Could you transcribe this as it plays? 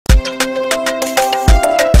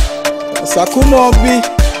Sakumobi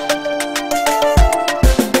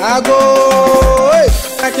Ago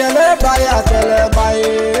Akelebaya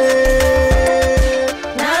Telebaye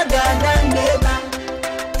Na Gadangme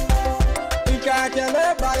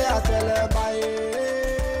Akelebaya Telebaye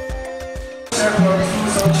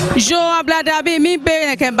Jo ablada bi mi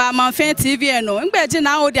be ke ba man fin TV no ngbe ji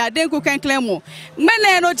na odi adenku kenklemu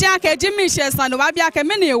ngbe no ji aka ji mi hyesan no ba bia ke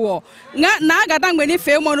me ne wo na Gadangme ni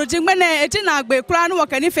fe mo no ji ngbe na eji na agbe kura no wo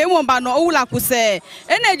ke ni fe mo ba no owula kuse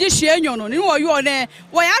ena ji hye enyo no ni wo yo ne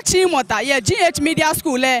wo ya chi mota ye GH Media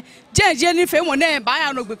School le je ni fe mo ne ba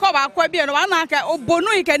ya no gbe ko ba kwa bi no ba na ka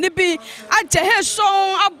obonu ike ni bi aje he so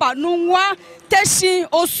abanu wa teshi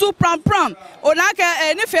osu pram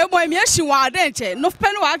onaka ni fe mo emi eshi wa adenche no pe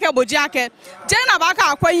no aka boji ake je na ba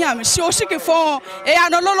ka akwanyam shi oshiki fon e ya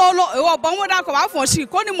no lolo e wo bon woda ko ba fon shi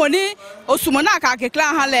ko ni mo ni osumo na aka kekla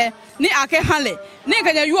hanle ni ake hanle ni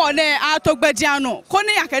kanya yu ne atogbaji anu ko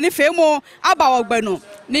ni aka ni fe mo abawo gbenu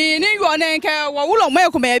ni yu ne nke wo wulo mo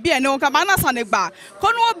ekuma e bi ene ka ba na sanegba ko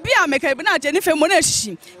no bi ameka bi na je ni fe mo na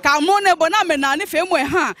shishi ka mo ne bo na me na ni fe mo e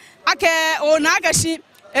ha ake o na agashi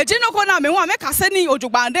ejino ko na me won me kase ni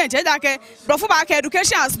ojugbande je dake brofo ba ka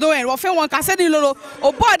education as no en wo fe won kase ni lolo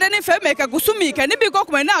obo ade ni fe me ka gusumi ke ni bi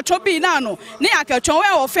kokuma na achobi na no ni akechon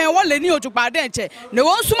we wo fe won le ni ojugbande je ne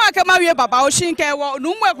won suma ke ma wie baba o shinke wo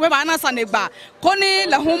nu mu ekwe ba na sanegba ko ni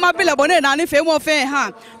le huma bi le bone na ni fe mo fe ha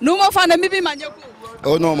nu mo fa na mi bi manyeku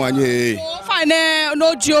o no manye o fa ne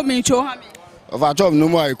no jio mi cho ha mi Ova chop no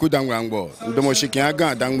mo iku dangwangbo ndomo shikin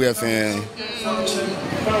aga Gadangme fe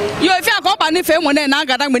yo ifi akopa ni fe mo na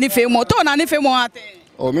Gadangme ni fe mo to na ni fe mo ate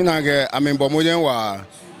o mi na ge amembo mo yen wa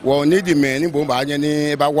wo ni di me ni bo ba anye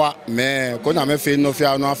ni ba wa me ko na me fe no fe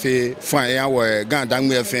anu afe fan yan wo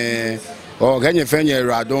Gadangme fe o genye fe nye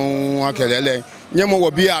radon akelele nye mo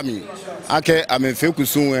wo bi ami ake amefe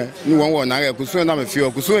kusun ni won wo na ge kusun na me fe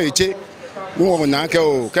o kusun eche ni won na ke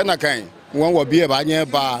o kena kan won wo bi e ba nye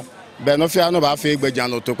ba be no fia no ba fe gbejan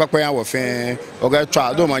no to pepe yan wo fe o ga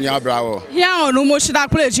twa do manya brawo ya onu mo shida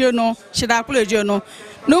kuleje no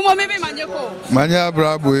no mo bibi manyeko manya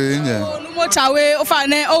brabo enye onu mo chawe o fa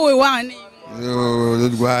ne o we wa ni yo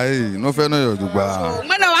dugba no fe no yo dugba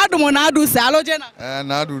me na adu mo na adu se aloje na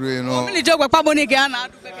na adu re no mi ni jogbe pa bo ni ke na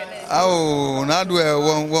adu kekele awo na adu e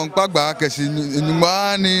won pagba kesi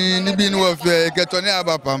numa ni bi ni wo fe ke to ni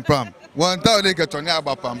aba pam one time they get on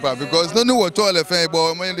about pampa because no what all the fan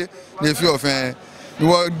boy they feel fan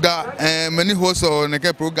you that many hosts on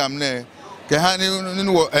the program ne ke hani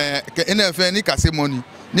no ke NFN ni kase money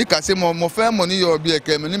mo fan money your be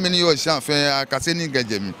ke many your shan fan kase ni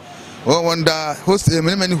gajemi o wonder host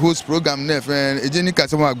many host program ne fan eje ni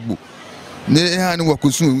kase mo agbo ni hani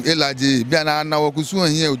wakusun elaje bia na wakusun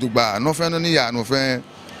hin odugba no fan no ni ya no fan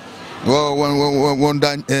one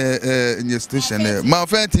down in your station there. My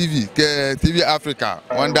friend TV, TV Africa,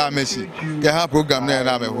 one down Messi. Get her program there and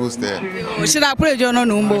I'm a host there. Should I put your no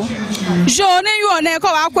number? Johnny, you are never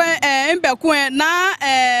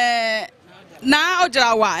na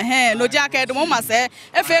ojawa no jacket mo ma se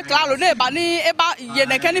e fe klaro na eba ni eba ye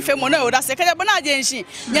ne kani fe mo na o da se kele bona agenshi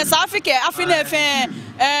nya sa afike afi na fe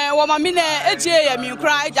wo ma mi na eje ye mi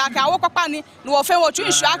kra eja ka wo papa ni no wo fe wo twi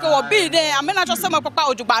nsu aka wo bi de amena to se mo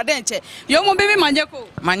papa ojugba de nche yo mo bibi manyeko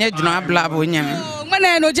manye djuna abla bo nyam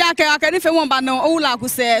ngene no jacket aka ni fe mo ba no owula ku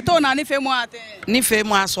se to na ni fe mo ate ni fe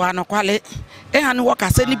mo aso anokwale e ha ni wo ka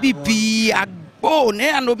se ni bibi oh ne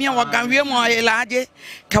anobi an wagan wie mo elaje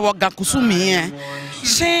ka wagan kusumi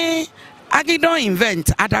she agi don invent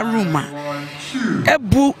other room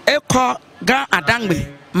ebu eko Gadangme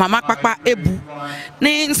mama papa ebu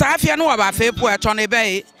ni nsafia no wa fe pu eto ne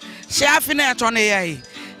be she afi na eto ne ye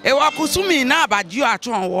e wa kusumi na abaju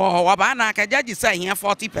aton wo ba na ka jaji say here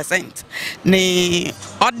 40% ni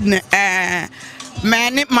odne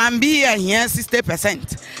many man be here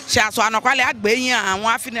 60% she aso anokwale agbe yin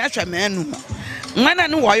awon afi na ehwe manu ngana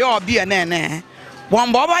ni wo yo obi ene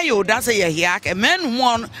won bo ba yo da say ye hia ke menu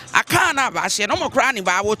mo aka na ba hye no mo kra ni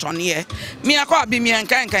ba wo tone ye mi aka obi mi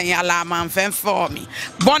enkan ya la man fen for me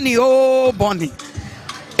boni o boni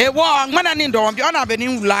e wo ngana ni ndo bi ona be ni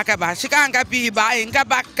wula ka ba shika nka pi ba nka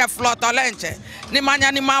ba ka floto lenche ni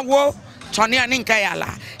manya ni ma wo tone ani nka ya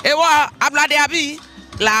la e wo ablade abi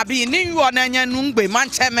la bi ni wo na nya nu ngbe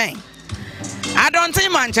mancheme I don't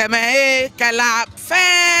think mancheme kala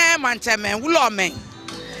fe mancheme wulo men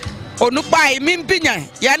onupa mi pinya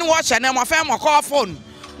ya ni wo hye na mo fe mo call phone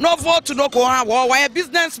no vote no ko ha wo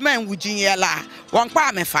businessman wujin ye la won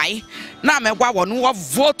pa me fai na me gwa wo no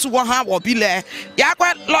vote wo ha wo bi le ya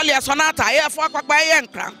kwa lole sonata ye fo kwakwa ye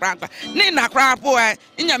nkran ni na kra po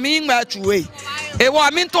nya mi ngba tuwe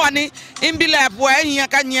Ewa minto ani imbile boy yin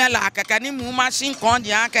ka nyela ka ni mu machine kon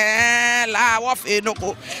dia ka la wo fe no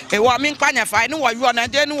ko ewa min kwanya fa ni wo yo na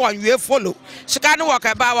de ni wo we follow sika ni wo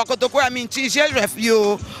ka ba wo kotoko min ti je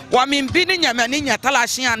refio wo min bi ni nyama ni nyatala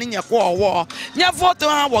hye ani nye ko owo nya voto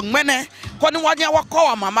ha wo ngmene ko ni wo nya wo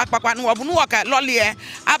ko mama papa ni wo bu ni wo ka lolie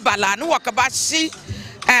abala ni wo ka ba si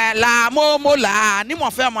la mo la ni mo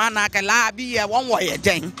fe mo ana ka la bi ye won wo ye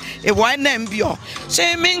den e wo na mbio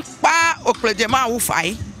se min pa oklejema wo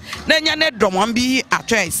fai na nya ne domon bi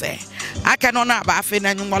atwese aka no na ba afe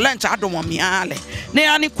na nyumola ncha domon mi ale ne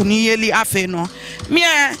ani kuniyeli afe no mi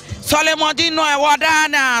solemodi no e woda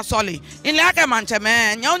na sole ile aka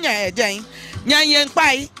mancheme nya onya e den nya yen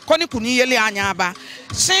pai ko ni kuniyeli anya ba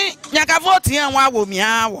se nya ka vote yan wa wo mi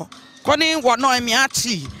awo ko ni wo no mi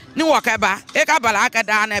achi ni wakaba e ka bala aka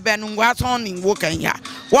da na be nungwa son ni wo kan ya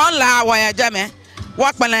won la wa ya jame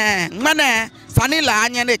wo pele ngmane sanila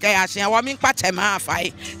anya ne ka ya hye wo mi pa tema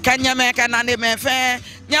afai kanya me ka na ne me fe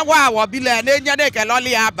nya wa wo bi le ne nya de ke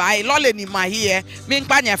lole abai lole ni ma hie mi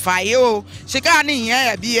pa nya fai o sika ni yen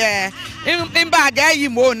ya bi in ba ga yi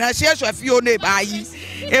mo na se so fi o ne ba yi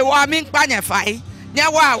e wo mi pa nya fai nya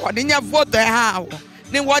wa wo ni nya vote ha wo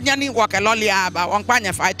ni wonya ni wakeloli aba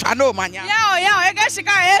wankpanya fa tano manya ya ege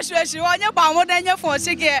shika esheshi onye ba mo denye fon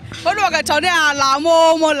shike odu oge tone ala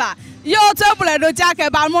mo la yo table do jake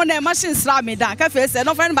ba mo na machine sra mi da ka fe se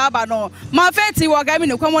no friend ba no ma fe ti wo ga mi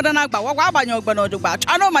ni kwemo da na gba wo gba abanya ogbo na odugba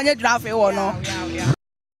tano manya dura fe wo no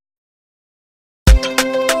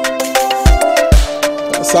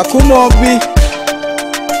Sakumobi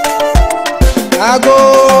Ago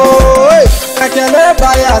Akele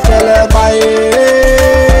baye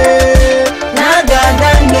Na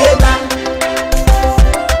gadangme ba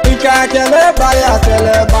Ikakele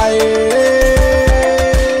baye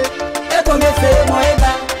Eko me fe mo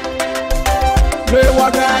eba Me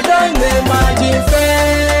wagadangme majife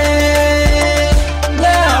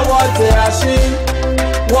Yeah what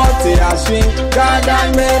ashi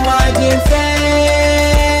gadangme majife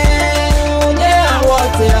Yeah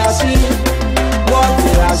what ashi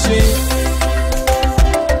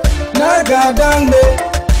Na gadangme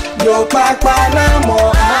yo papa na mo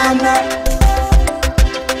ana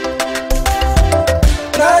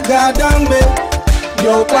Na gadangme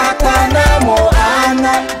yo papa na mo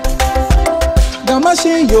ana Da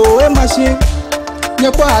machine yo e machine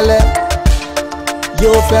nye kwale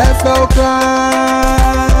yo fefe okra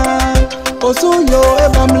osu yo e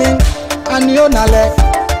bamling ani onale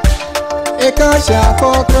e ka sha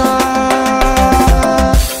kokra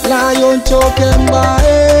la yo chokemba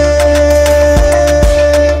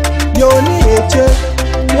yo ni eche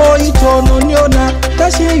wo itono nyona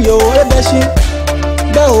tashi yo e beshi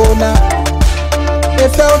beona e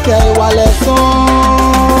fe okay wale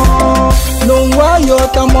son nungwa yo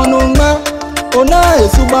tamonunga ona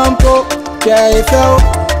esubampo ke ifel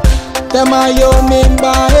tema yo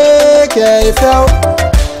mimba ke ifel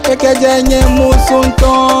ke jenye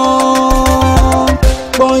musunton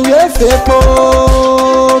bon ye fepo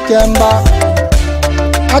kemba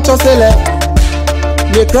atosele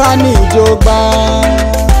ye krani jogba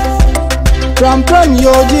pram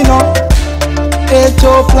yo jino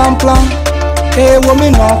echo plan e womi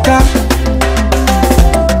noka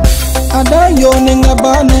ada yo ninga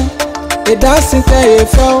bane e dancing ke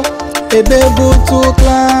ifel ebe butu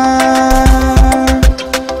clan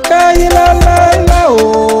kayila la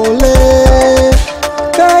ole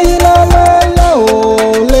kayila la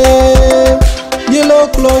ole yelo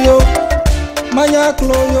kloyo manya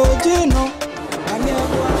kloyo jino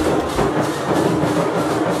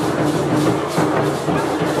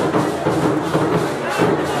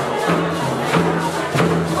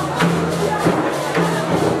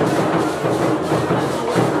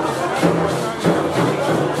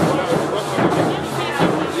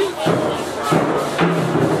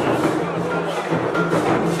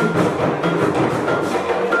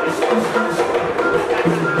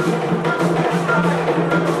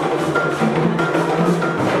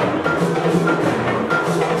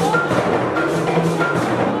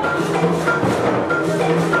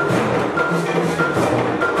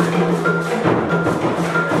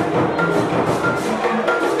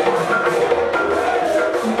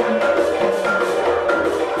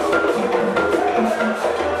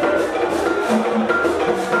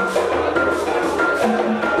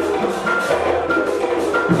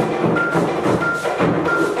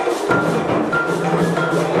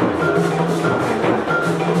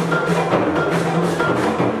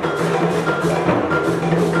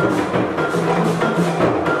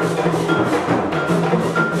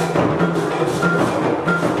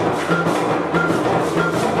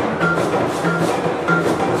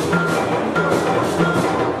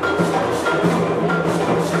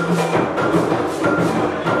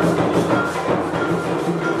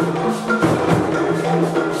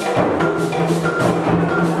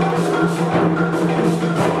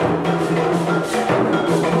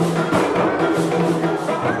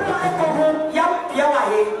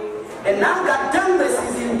NAA GADANGME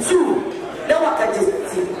season 2 le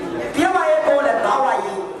wakajiti pia wa eko le bawa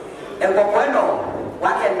yi eko kweno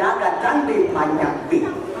wake NAA GADANGME manyabe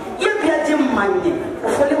ye pia ji manye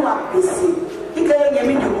ufole wa pesi ike yenye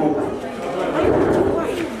midugo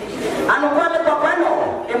ano kwale kwa kweno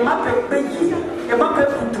e mape peji e mape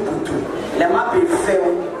putu le mape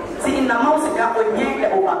feo si ina mouse ga onye le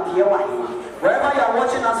opapie wa yi. Wherever you are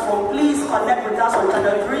watching us from, please connect with us on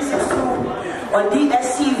channel 362, on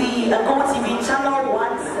DSTV, and Go TV channel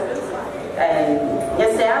 17.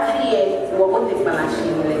 Yes, I feel we want to balance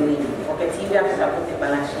learning. Okay, TV after we want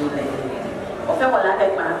balance learning. Okay, we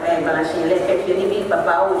like balance learning. If you need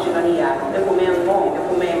papa or junior, you come and go, you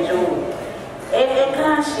come and join.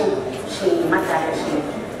 Clash, she matter she.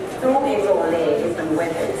 Through it all, it's the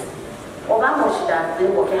weapons. Obama should have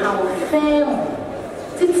been working hard with fame.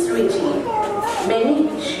 It's reaching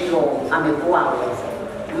many sure I'm a boy.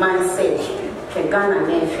 Man said, Kegana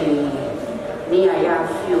Nefi, near ya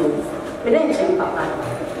few. But then, Papa,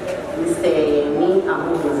 Mr. Me,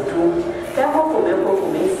 I'm going to do. Therefore, for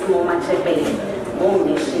me, small much a bay. More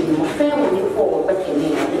nation, more family for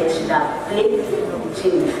beckoning and yes, that play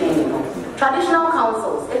Jimmy Fenno. Traditional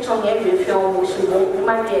councils, each on every film, which will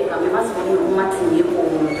my dear, I must be Martin Yoko.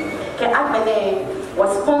 Ke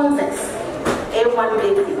was sponsors. A1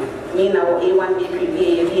 bakery, me now A1 bakery,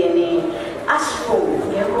 VNA, Ashford,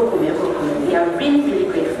 we are really, really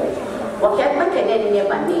grateful. What can we get near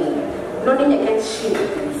name? No need to get sheep,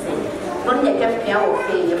 no need to get piano or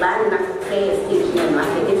fame, the band not play a stage name, I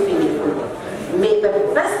get it. Make the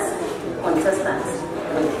best contestants.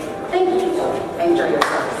 Thank you. Enjoy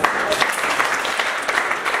yourselves.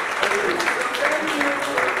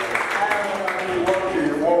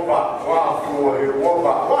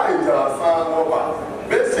 Why is our son over?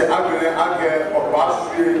 Best again of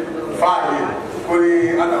Bashri, Fire, Kuri,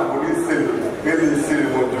 and a police city, Billy City,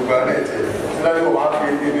 Montubanet, Slavo Happy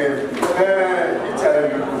in each other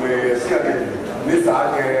may see Miss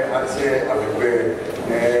Age and say,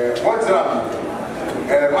 what's up?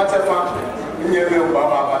 Matafan, in your little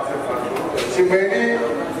Baba Matafan. She may be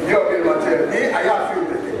your material. I have you.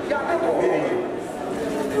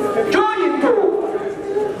 Join to.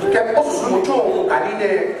 Che posso smucciare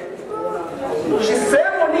cadine ci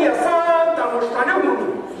fermo lì a Santa Mostrano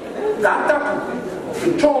gatta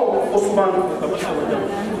ciò Osman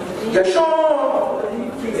ya show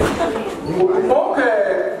poche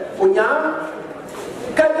ogna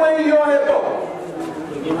che vuoi io e to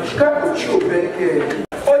scapuccio perché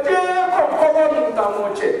oggi con colon da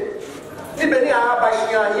moce ti beni a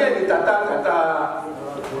bashia ieri tata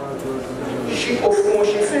ci offro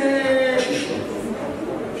ci fe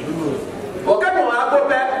Porque não há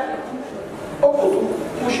papel, o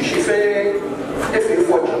puxa chifre e fez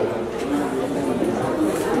forte.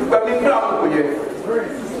 Para mim, bravo com ele.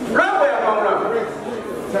 Bravo é a mão lá.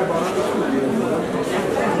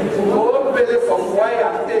 O telefone vai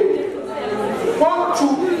até. Ponto.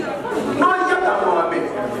 Não já está no amém.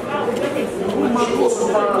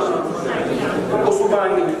 O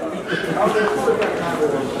subani.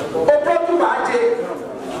 O próprio bate.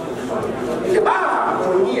 E barra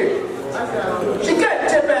com ele. She can't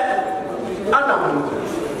tip it. Anam.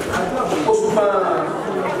 Osman.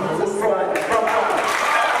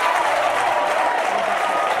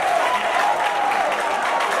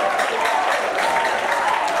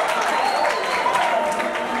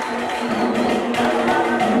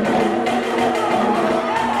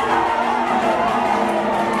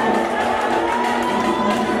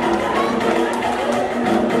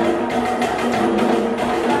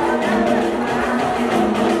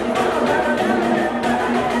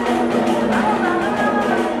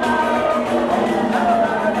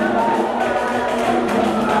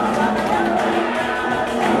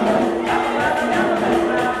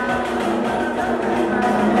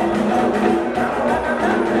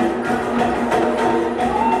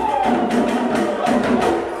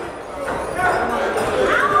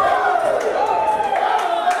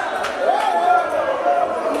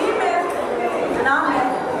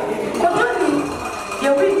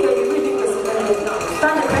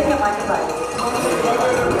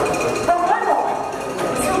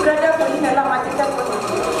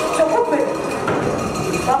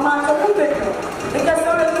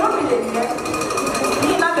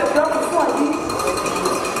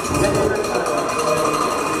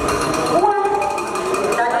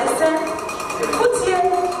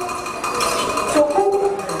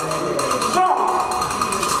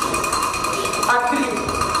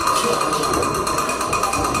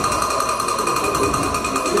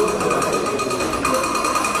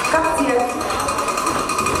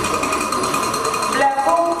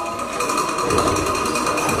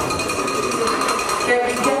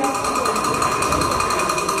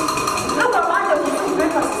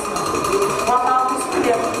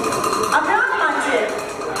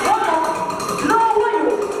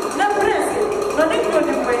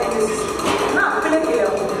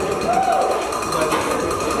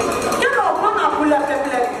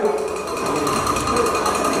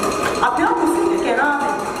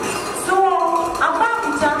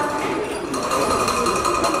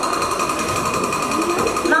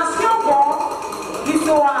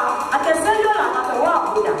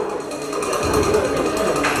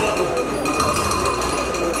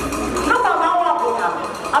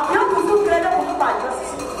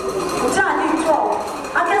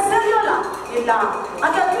 down. I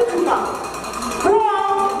can do to back. Poor,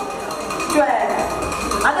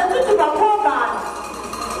 I can do to back, poor bad.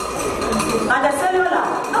 And the cellular,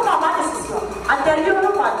 no matter this is wrong. I tell you,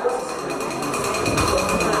 no matter.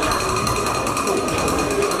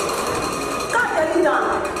 Can't tell you down.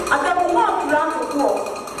 I can walk around to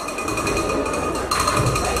poor.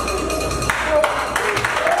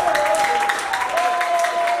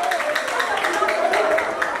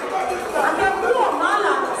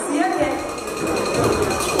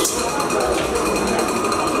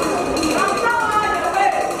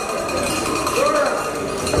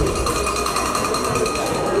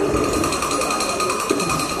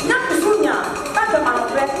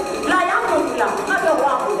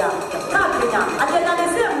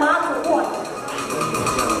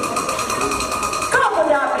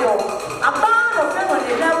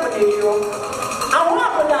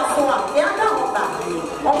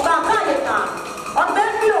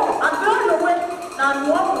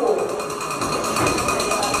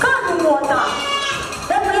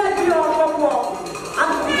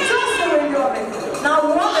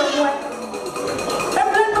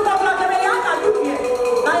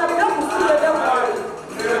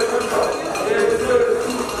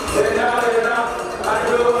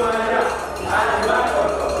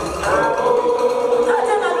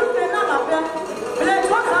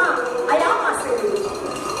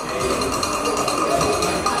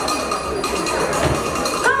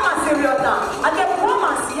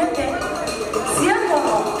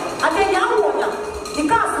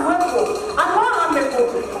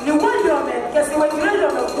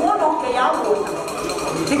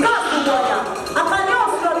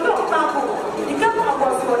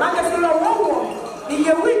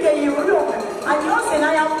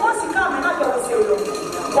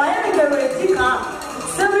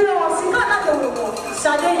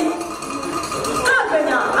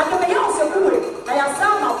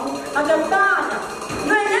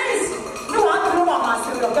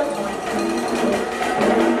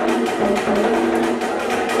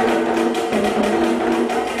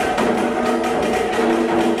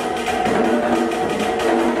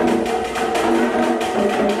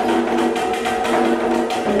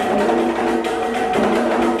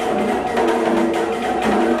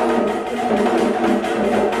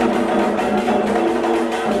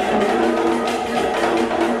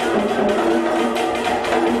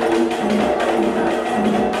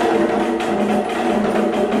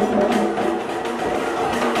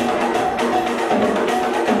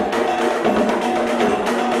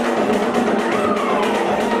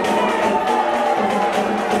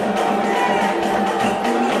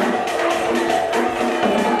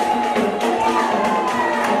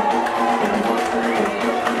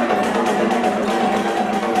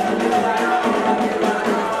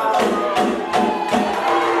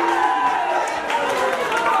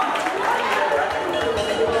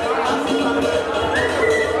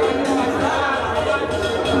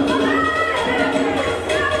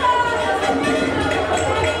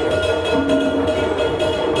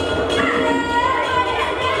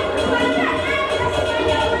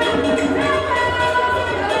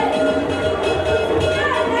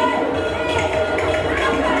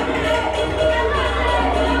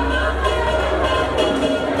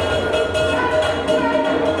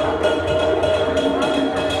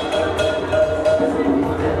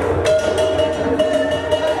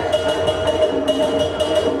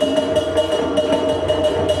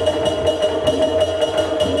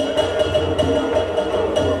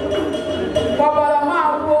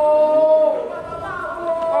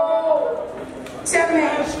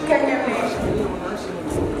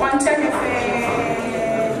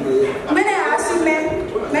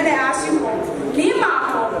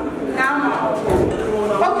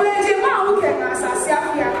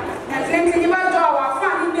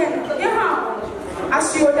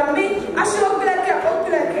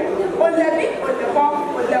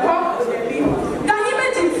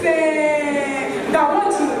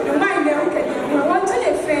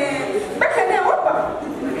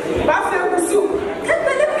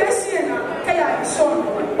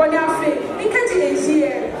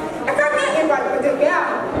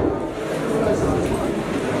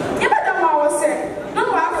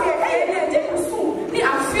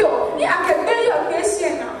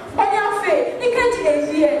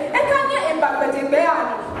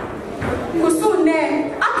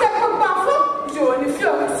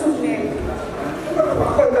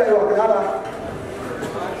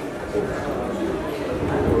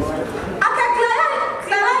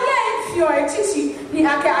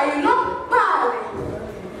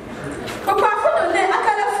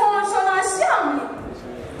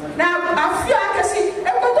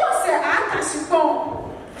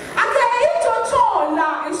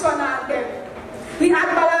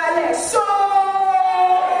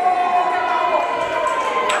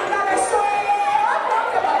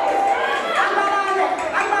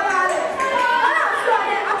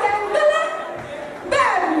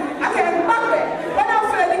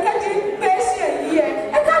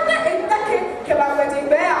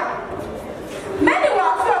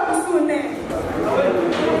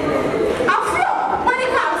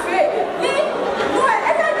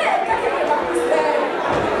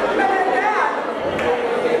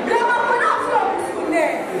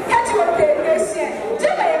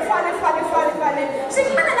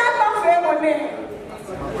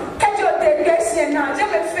 na je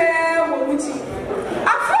be fe wo muti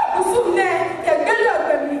afro kusum ne ke gele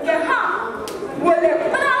ogami ke ha wole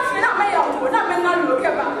bra fe na me ya wo na me na lo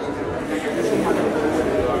ke ba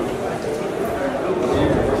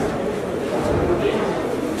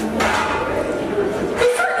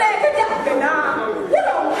isole ke ja be na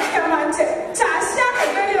wo ke mante cha sha ke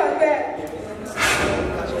gele ogbe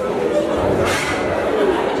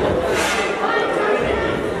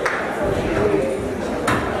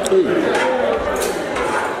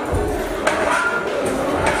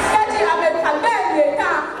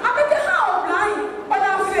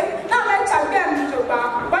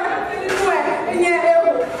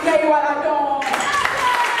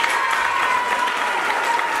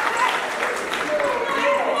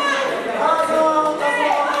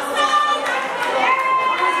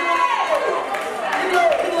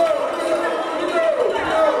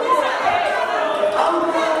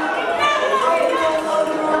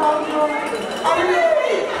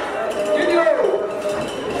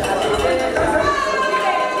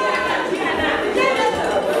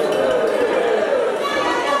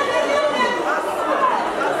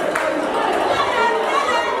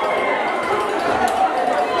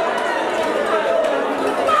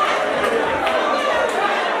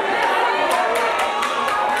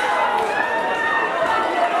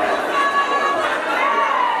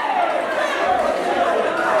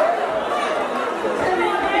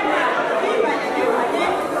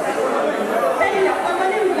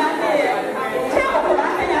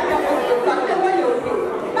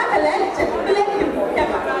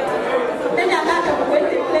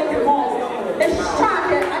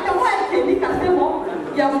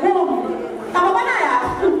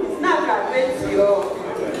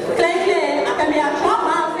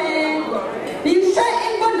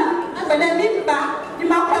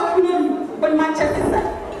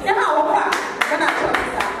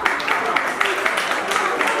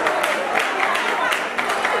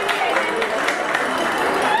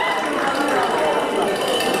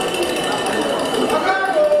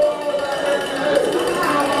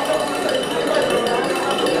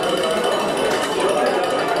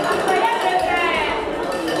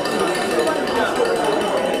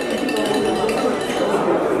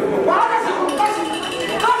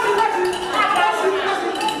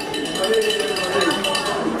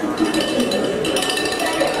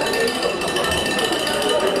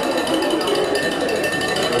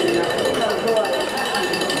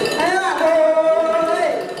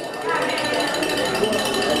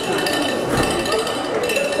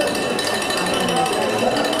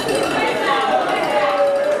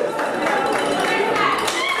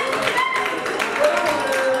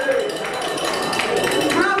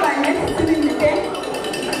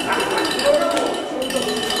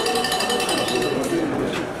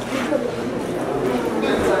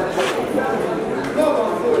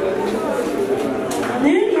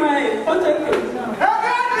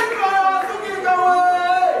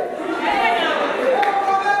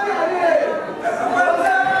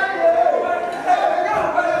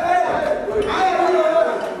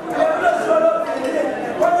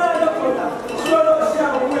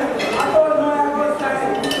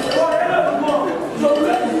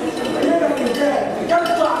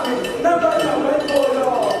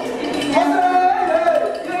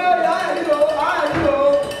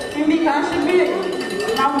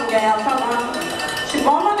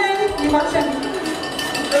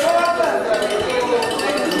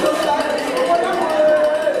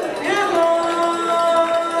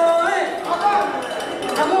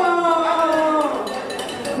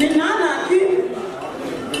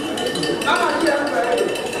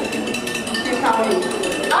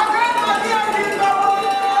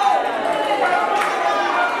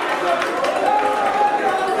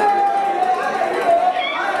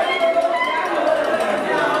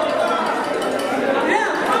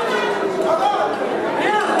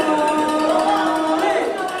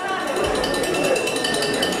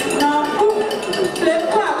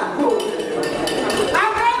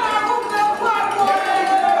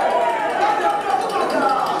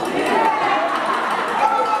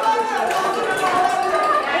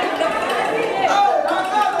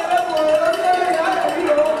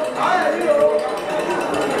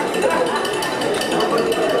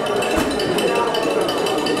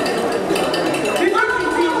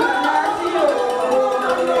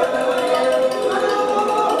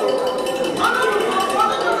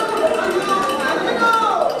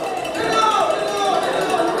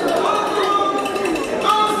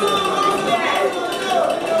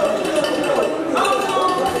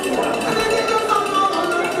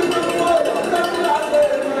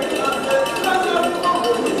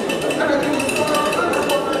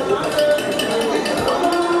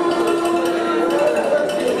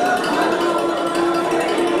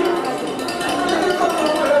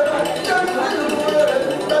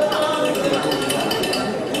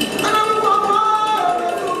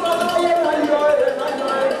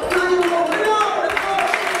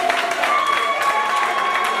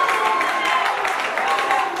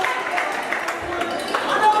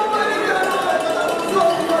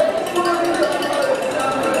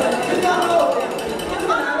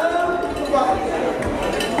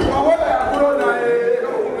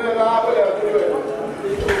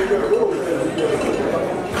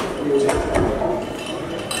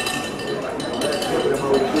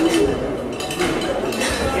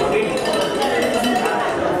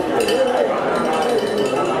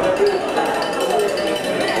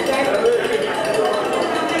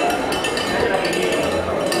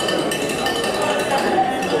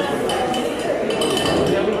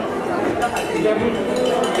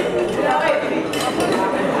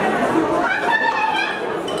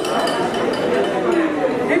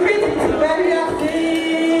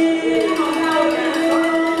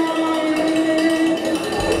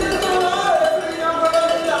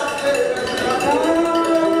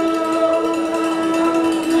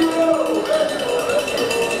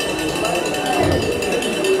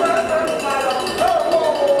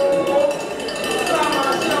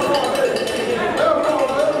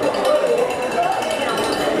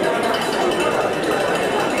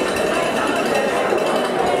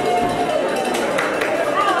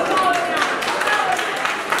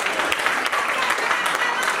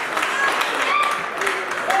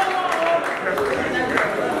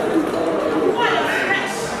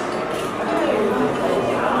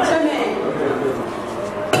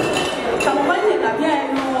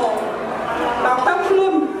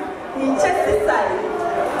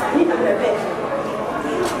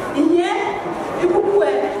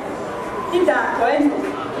Ida, bueno.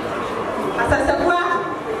 Hasta se fue.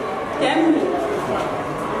 Kemi.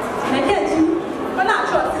 Nekeji. Ona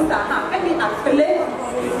cho sister ha. Emi akele.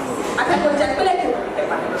 Akako jakele ke.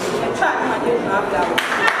 Eba. Try ma dey na abla.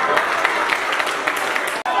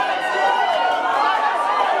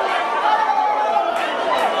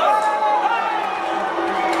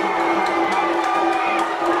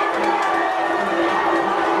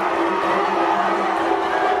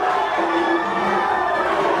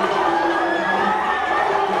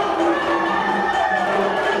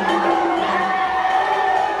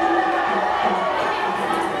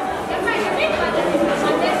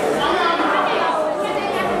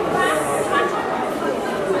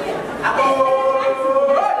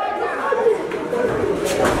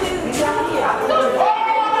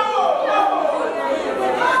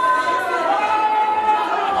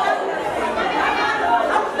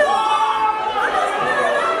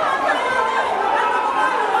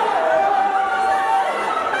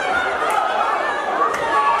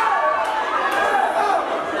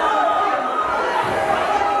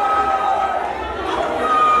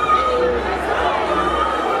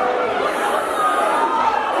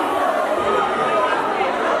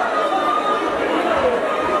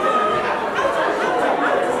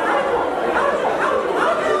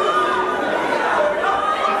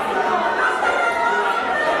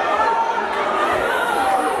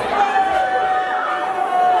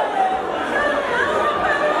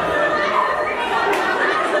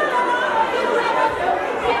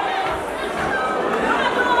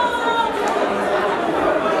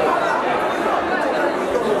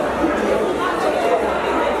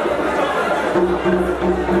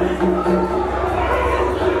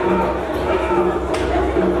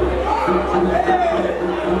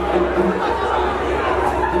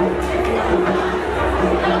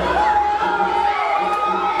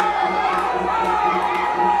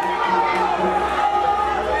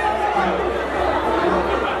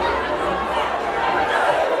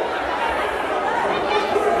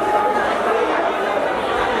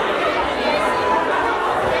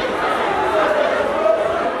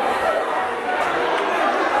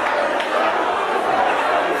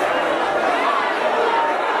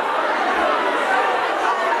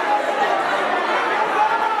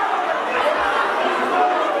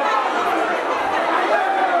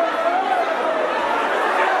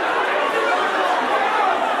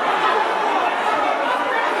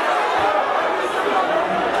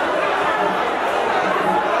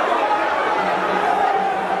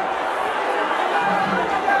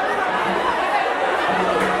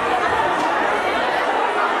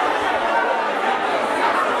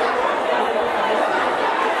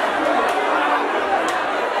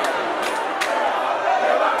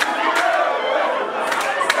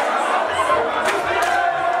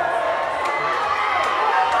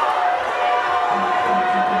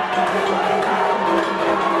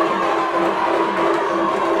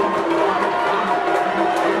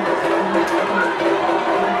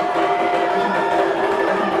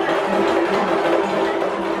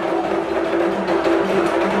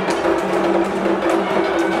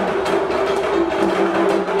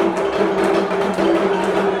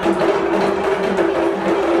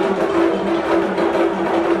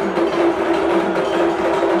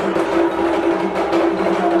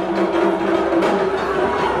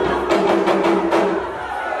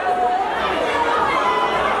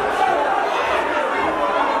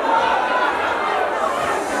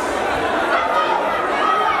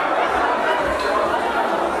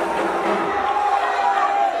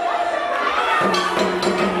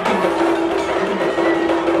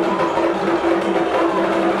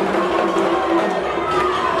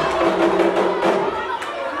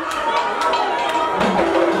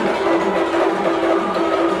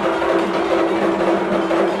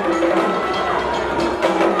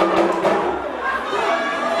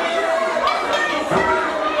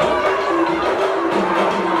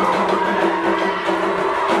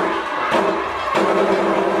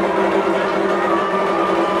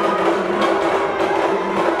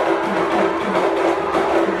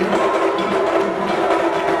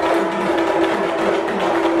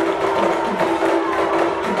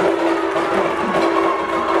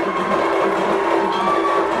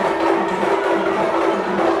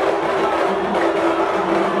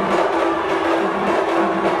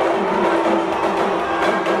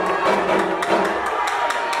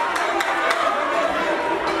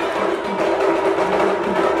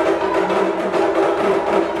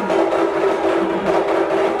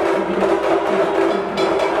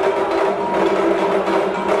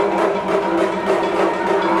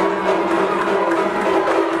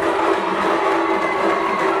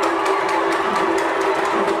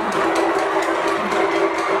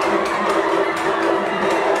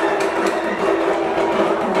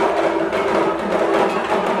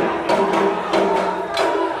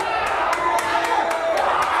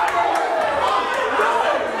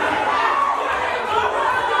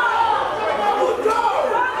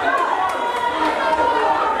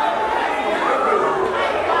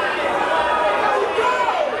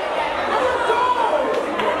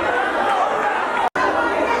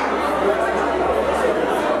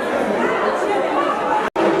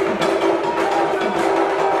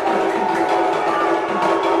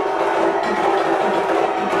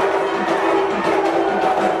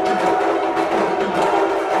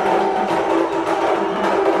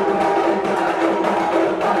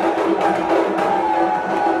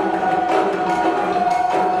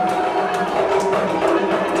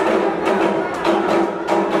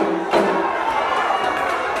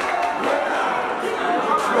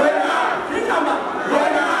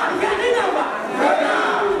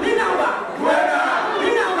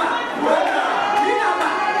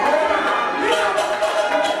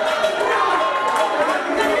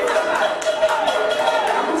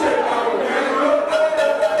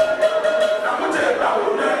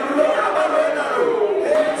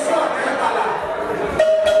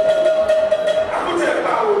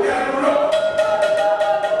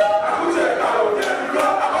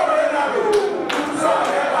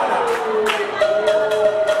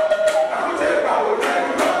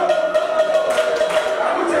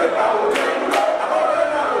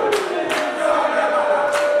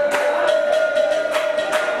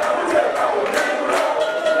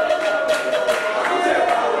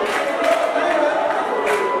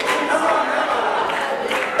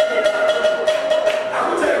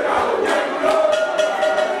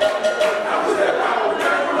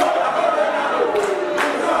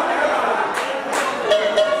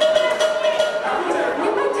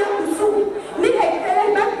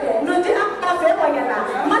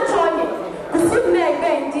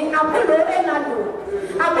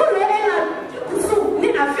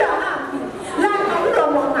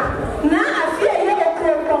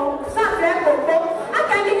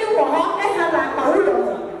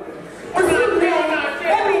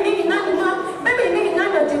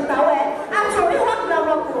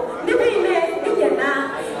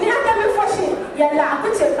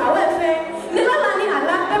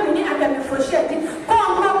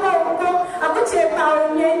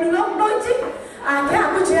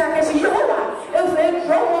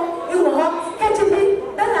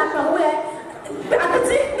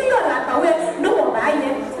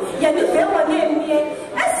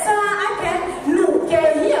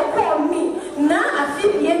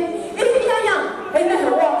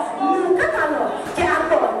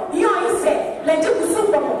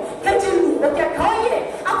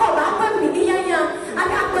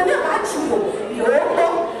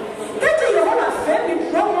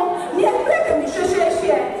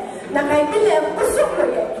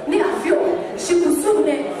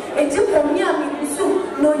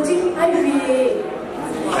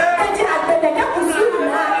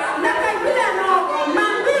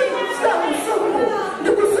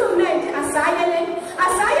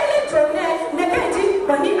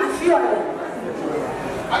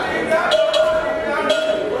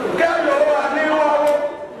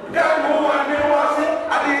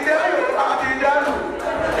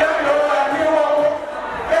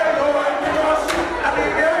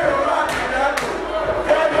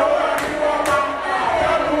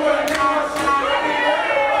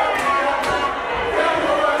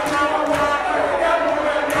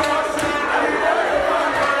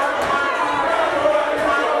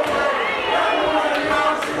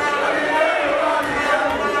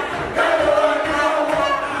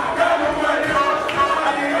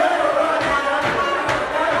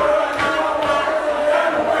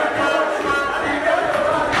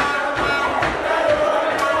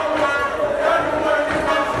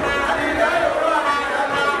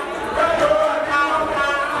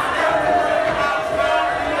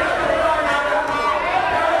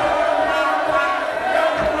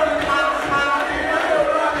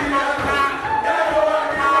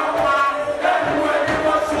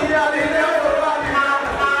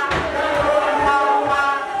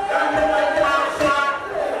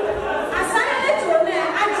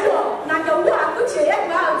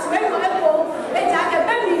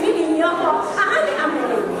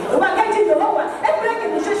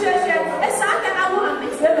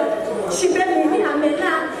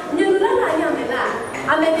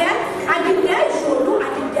 amega agida jolo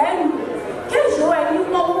agida ke jo eni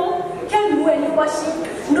momo ke lu eni boshi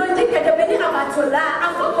no di ke de beni abatola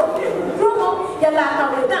afoko promo ya la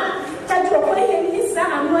kaweda ka jo ko he ni sa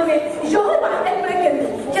anole Jehovah ebreke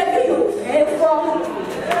ke bi yo e fo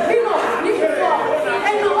bino ni fo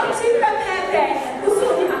e no ti pepe uso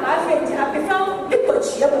ni abafe ti abefa bi ko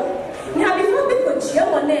chiemo ni abefa bi ko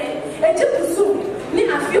chiemo ne e ti uso ni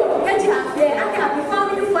afio e ti afie aka abefa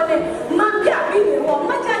ni fo ne ma bi abi ni wo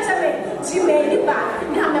ma cha cha me ti me ni ba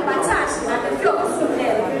ni amebatash na afio uso ne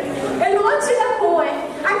e no ti e ko e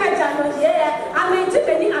aka ja no ye ame ti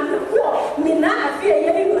be ni ameko mi na afie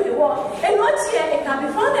ye bi ko wo e no ti e ka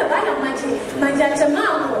abefa ne ba ya maji chama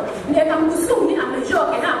mo ne ka musu ni amejo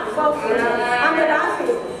ke na abefa amerafi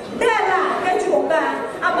dela ke ti o ba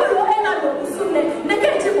abolo e na lo musu ne ke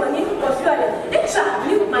ti mo ni ko fi ole e cha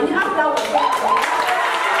ni mani after wo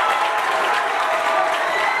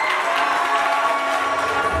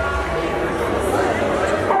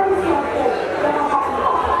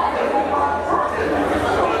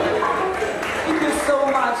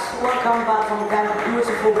Welcome back from Ghana,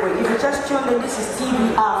 beautiful boy. If you just tuned in, this is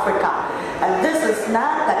TV Africa, and this is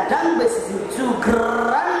NAA GADANGME Season 2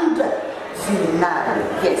 Grand Finale.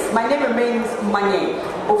 Yes, my name remains Manye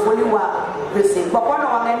Ofoliwa Bese. But one of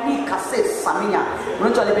our many cassettes, Samina,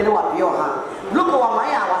 we don't even know what you are. Look at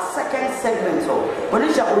our second segment. When you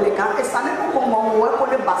are Oleka, it's an echo work on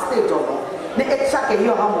the basket. The extra can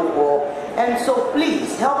you have. And so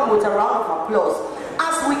please help me with a round of applause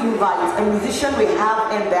as we invite a musician we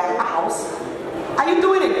have in their house. Are you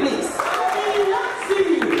doing it, please? Let's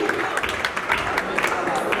see you.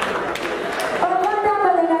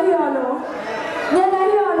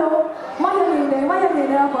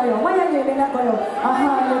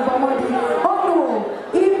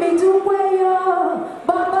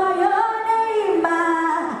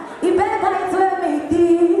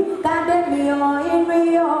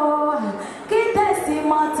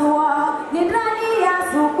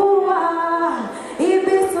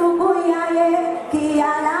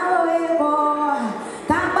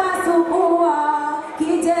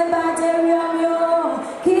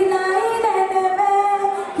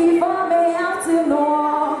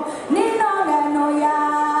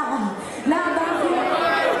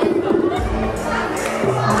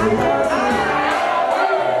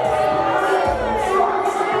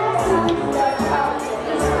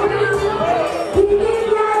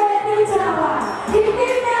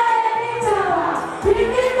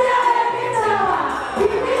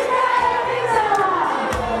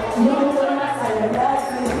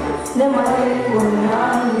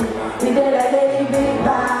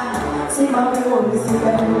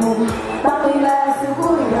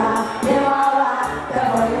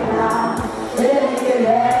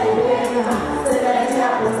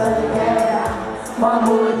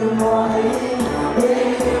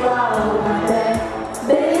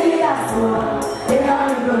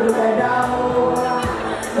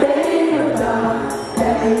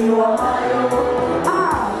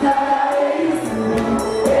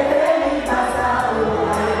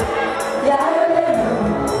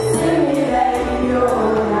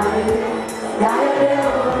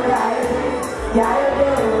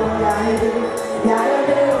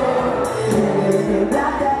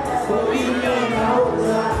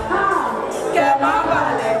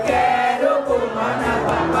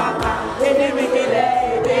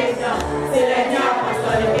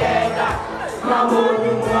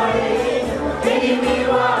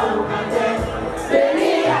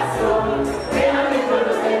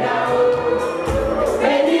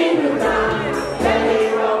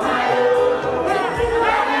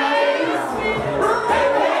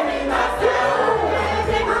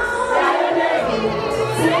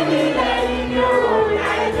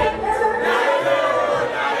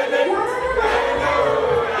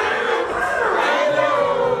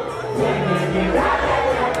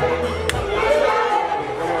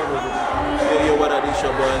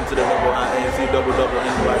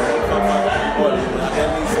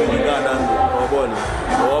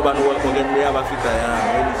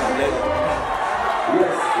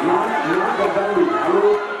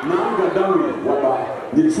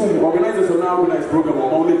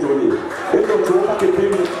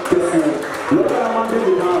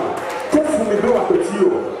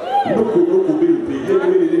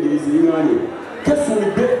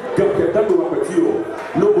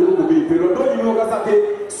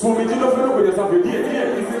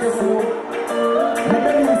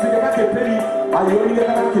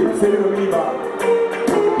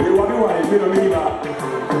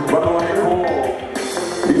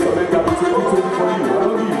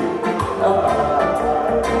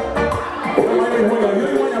 When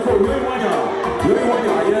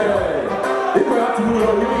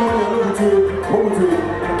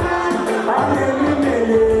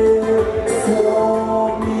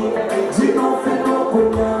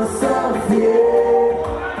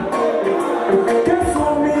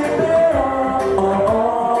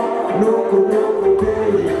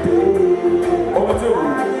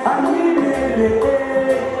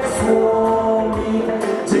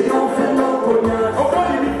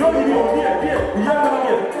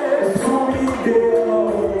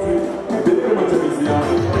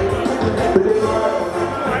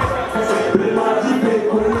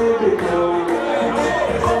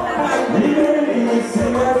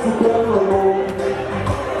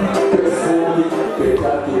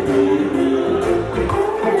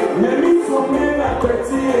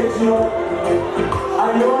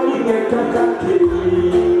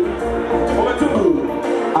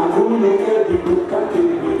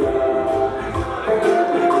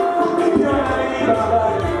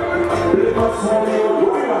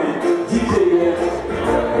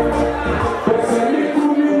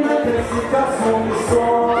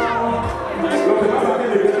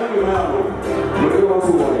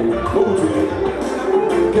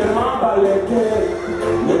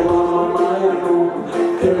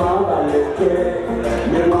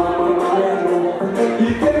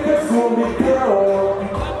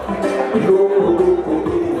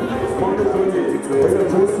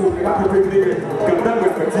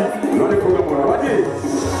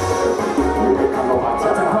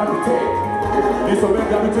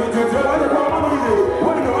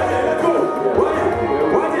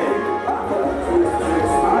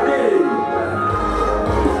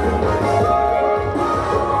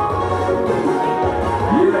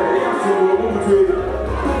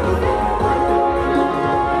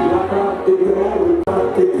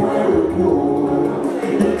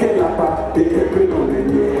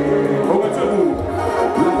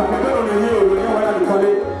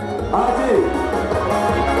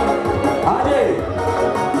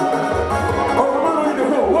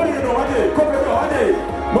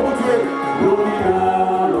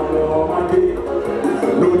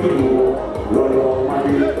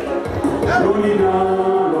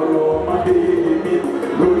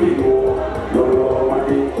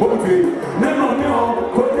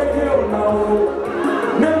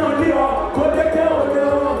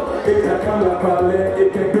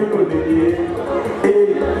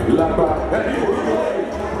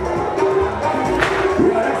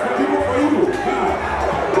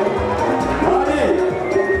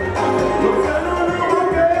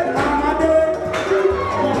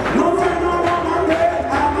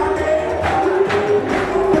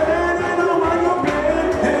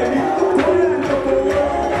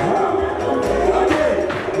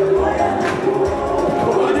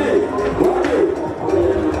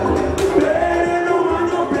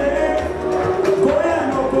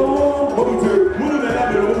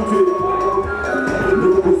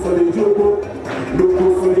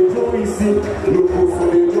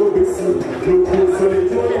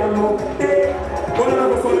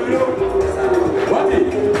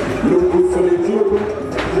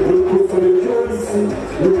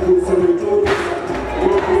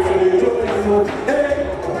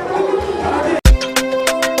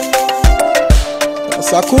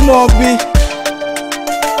Sakumobi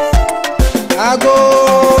Ago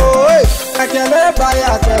Akele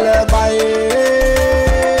baye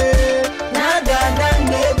Na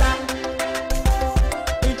gadangme ba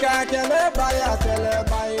Ika akele baye